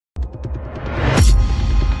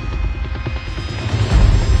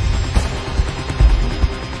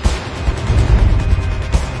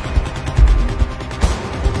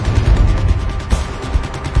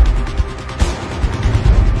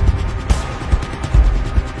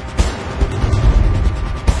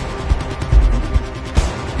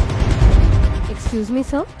Excuse me,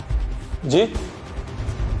 sir? Ji?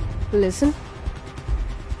 Listen.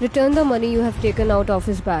 Return the money you have taken out of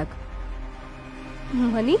his bag.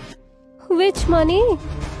 Money? Which money?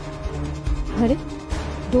 Hare,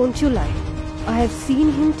 don't you lie. I have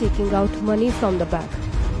seen him taking out money from the bag.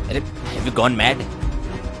 Have you gone mad?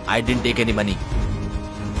 I didn't take any money.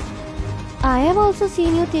 I have also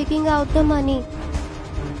seen you taking out the money.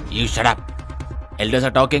 You shut up. Elders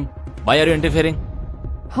are talking. Why are you interfering?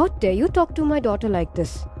 How dare you talk to my daughter like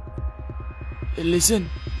this? Listen,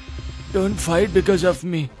 don't fight because of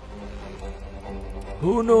me.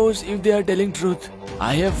 Who knows if they are telling truth?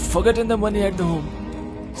 I have forgotten the money at the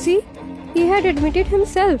home. See, he had admitted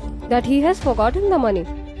himself that he has forgotten the money.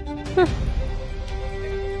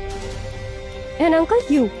 And uncle,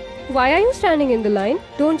 you, why are you standing in the line?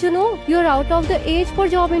 Don't you know you're out of the age for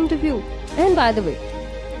job interview? And by the way,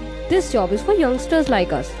 this job is for youngsters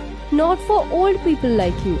like us, not for old people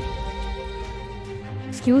like you.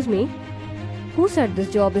 Excuse me, who said this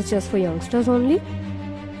job is just for youngsters only?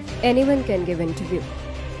 Anyone can give interview.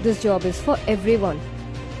 This job is for everyone.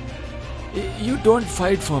 You don't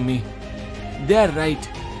fight for me. They are right.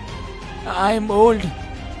 I am old.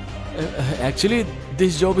 Actually,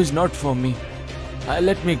 this job is not for me.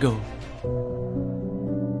 Let me go.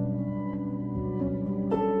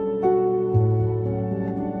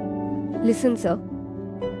 Listen, sir.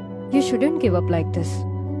 You shouldn't give up like this.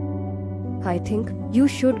 I think you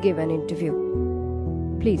should give an interview.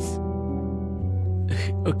 Please.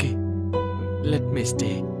 Okay. Let me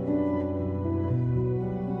stay.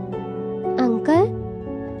 Uncle,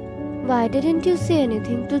 why didn't you say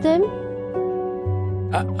anything to them?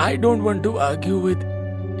 I don't want to argue with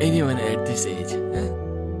anyone at this age.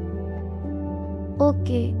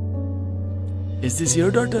 Okay. Is this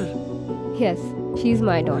your daughter? Yes, she's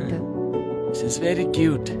my daughter. She's very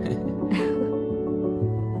cute.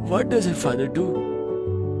 What does her father do?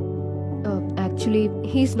 Actually,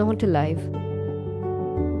 he's not alive.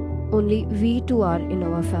 Only we two are in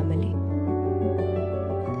our family.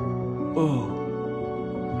 Oh.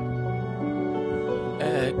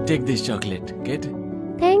 Take this chocolate, kid.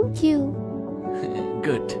 Thank you.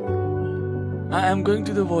 Good. I am going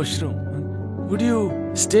to the washroom. Would you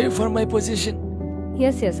stay for my position?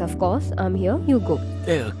 Yes, of course. I'm here. You go.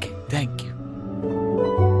 Okay, thank you.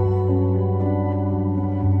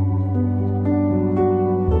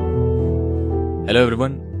 Hello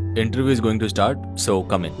everyone. Interview is going to start, so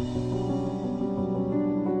come in.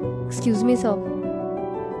 Excuse me, sir.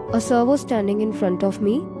 A sir was standing in front of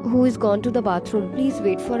me who is gone to the bathroom. Please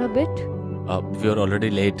wait for a bit. We are already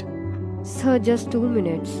late. Sir, just 2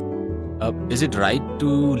 minutes. Is it right to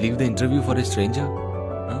leave the interview for a stranger?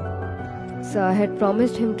 Sir, I had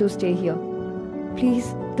promised him to stay here.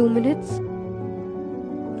 Please, 2 minutes.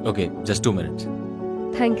 Okay, just 2 minutes.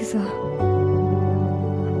 Thank you, sir.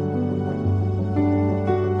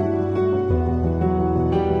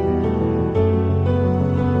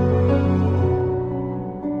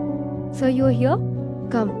 Sir, you are here?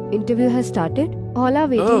 Come, interview has started. All are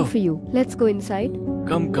waiting for you. Let's go inside.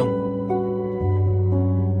 Come.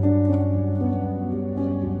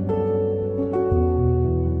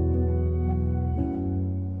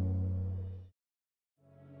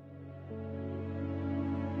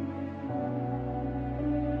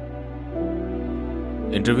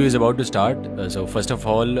 Interview is about to start. So first of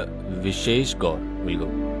all, Vishesh Gaur will go.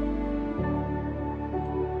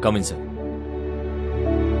 Come in, sir.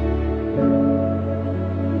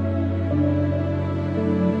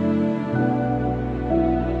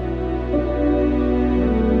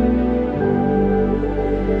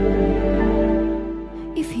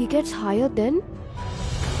 If he gets hired, then?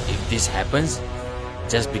 If this happens,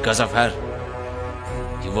 just because of her.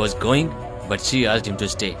 He was going, but she asked him to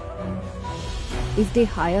stay. If they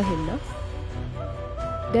hire him, na,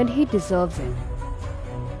 then he deserves it.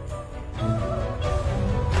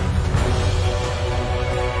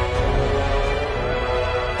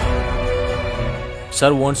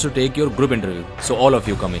 Sir wants to take your group interview, so all of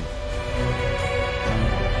you come in.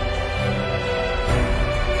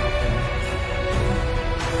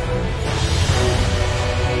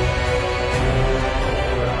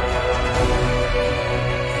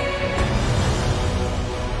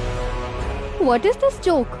 What is this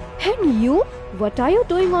joke? And you? What are you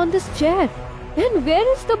doing on this chair? And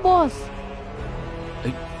where is the boss?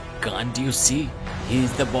 Can't you see? He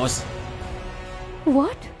is the boss.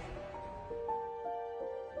 What?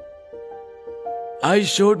 I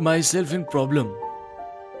showed myself in problem.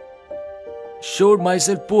 Showed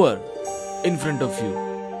myself poor in front of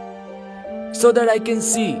you. So that I can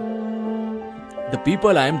see the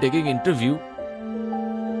people I am taking interview,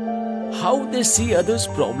 how they see others'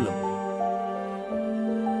 problem.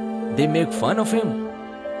 They make fun of him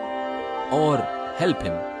or help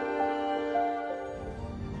him.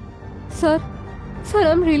 Sir,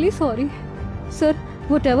 I'm really sorry. Sir,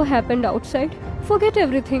 whatever happened outside, forget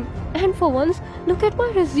everything. And for once, look at my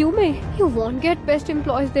resume. You won't get best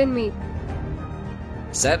employees than me.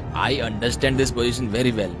 Sir, I understand this position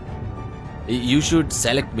very well. You should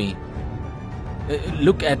select me.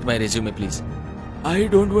 Look at my resume, please. I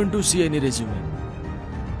don't want to see any resume.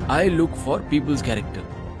 I look for people's character.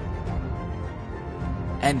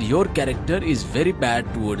 And your character is very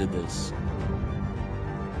bad toward others.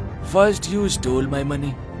 First you stole my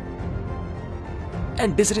money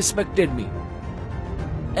and disrespected me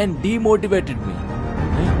and demotivated me.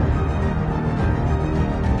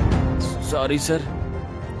 Sorry, sir.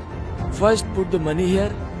 First put the money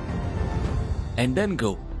here and then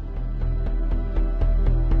go.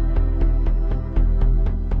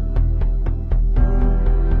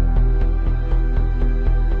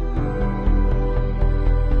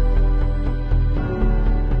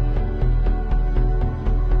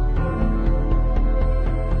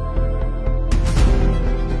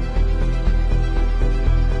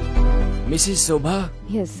 Mrs. Sobha,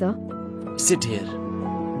 Yes, sir. sit here.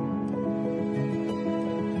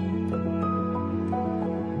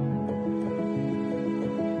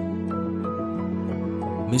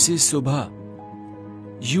 Mrs. Sobha,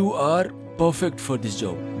 you are perfect for this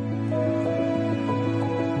job.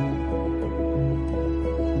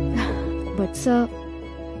 But sir,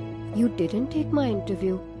 you didn't take my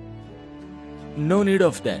interview. No need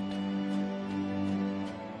of that.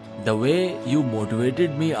 The way you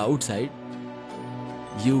motivated me outside,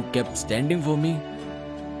 you kept standing for me.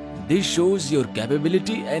 This shows your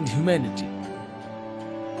capability and humanity.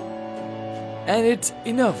 And it's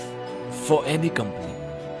enough for any company.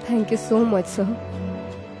 Thank you so much, sir.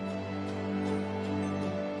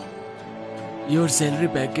 Your salary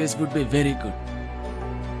package would be very good,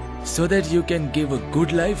 so that you can give a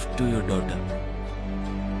good life to your daughter.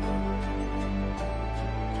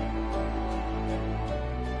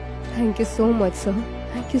 Thank you so much, sir.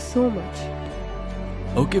 Thank you so much.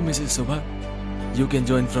 Okay, Mrs. Sobha, you can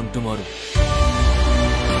join from tomorrow.